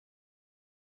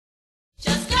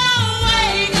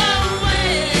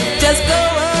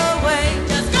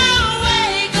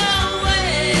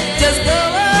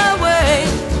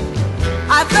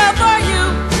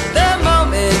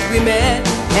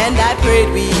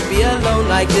afraid we'd be alone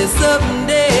like this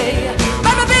someday.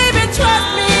 But baby, trust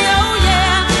me, oh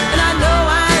yeah, and I know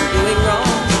I'm doing wrong.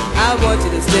 I want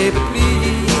you to stay, but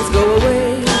please go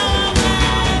away.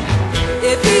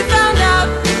 If he found out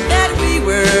that we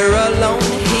were alone,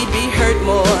 he'd be hurt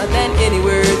more than any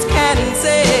words can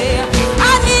say.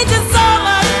 I need you so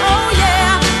much, oh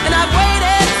yeah, and I've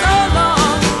waited so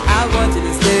long. I want you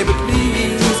to stay, but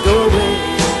please go away.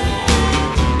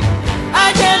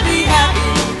 I can't be happy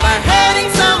by hurting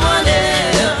someone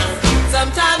else.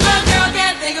 Sometimes a girl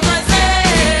can't think of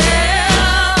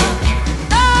herself.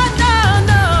 No, no,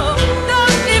 no,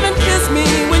 don't even kiss me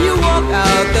when you walk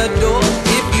out the door.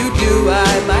 If you do,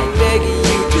 I might beg you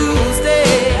to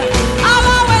stay. I'll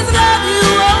always love you,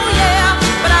 oh yeah,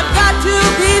 but I've got to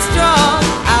be strong.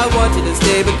 I want you to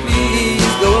stay, but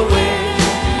please go away.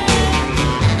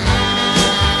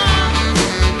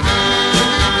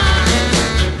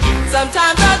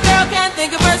 Sometimes